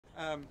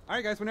All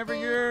right, guys, whenever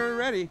you're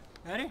ready.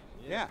 Ready?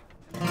 Yeah.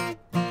 Well,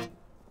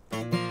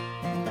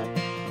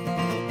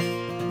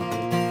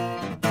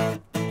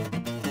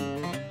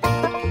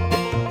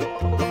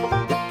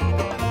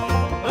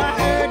 I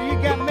heard you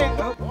got me.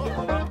 Oh,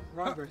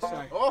 wrong verse,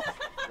 sorry. Oh.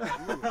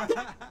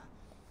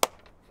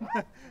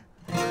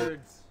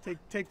 Birds.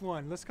 Take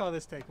one. Let's call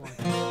this take one.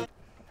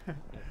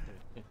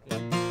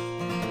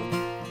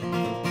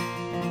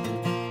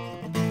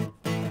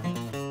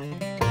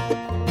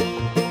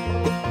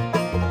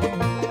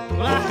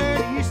 Well, I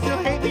heard you still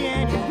hate me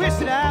and you wish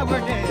that I were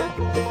dead.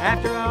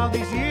 After all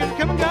these years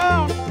come and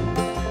gone,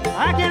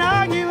 I can't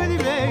argue with you,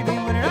 baby,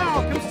 when it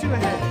all comes to a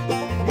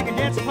head. You can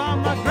dance upon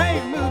my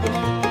grave and move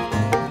along.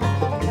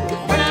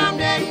 When I'm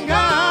dead and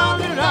gone,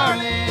 little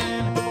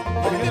darling,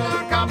 the good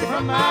Lord call me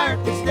from my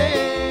earthly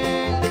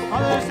state. All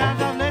those times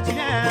I've let you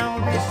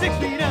down will be 6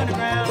 feet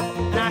underground,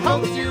 and I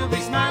hope that you'll be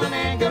smiling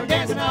and go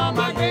dancing on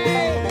my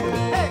grave.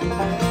 Hey!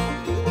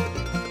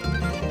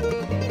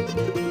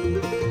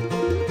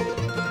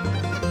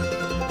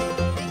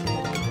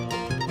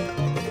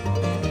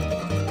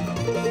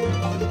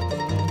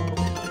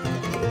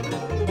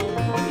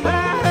 But I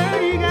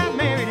heard you got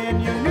married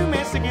and your new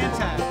man sick and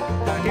tired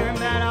of hearing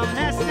about all the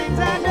nasty things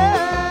I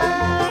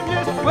done.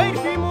 Just wait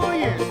a few more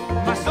years,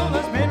 my soul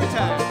has been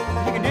retired.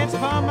 You can dance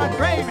upon my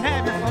grave and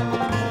have your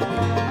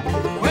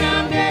fun. When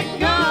I'm dead and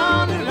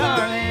gone, little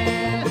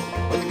darling,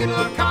 will the good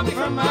Lord call me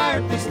from my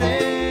earthly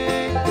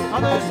state?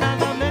 All those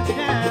times I've let you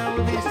down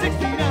will be 6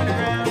 feet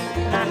underground,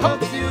 and I hope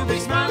that you'll be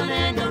smiling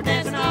and go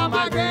dancing on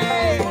my grave.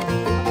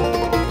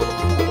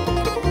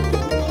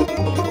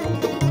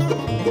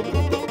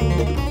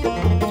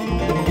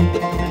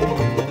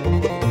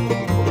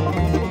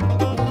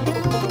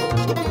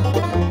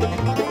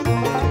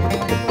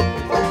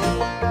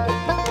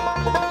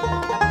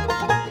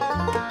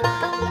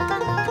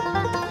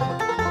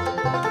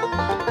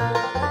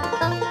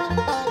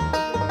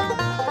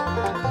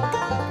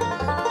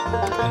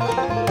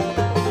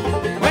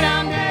 When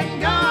I'm dead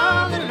and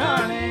gone, little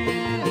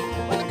darling,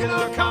 will the good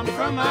Lord call me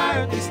from my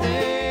earthly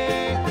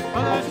state?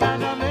 All those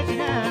times I've let you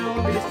down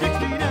will be 6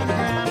 feet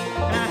underground,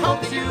 and I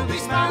hope that you'll be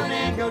smiling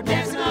and go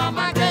dancing on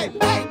my grave.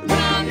 Hey! When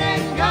I'm dead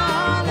and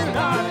gone, little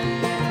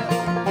darling,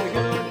 will the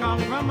good Lord call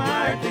me from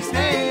my earthly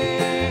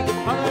state?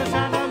 All those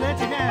times I've let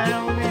you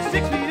down will be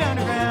 6 feet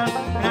underground,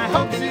 and I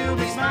hope that you'll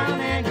be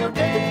smiling and go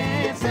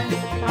dancing.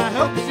 I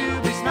hope that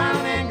you'll be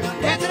smiling and go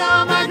dancing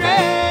on my grave.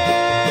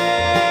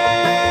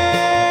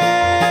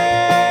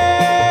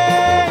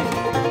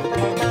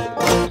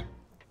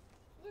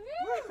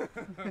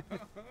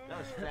 That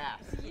was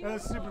fast. That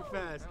was super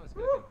fast. That was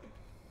good.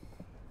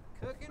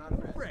 Cooking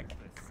for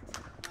breakfast.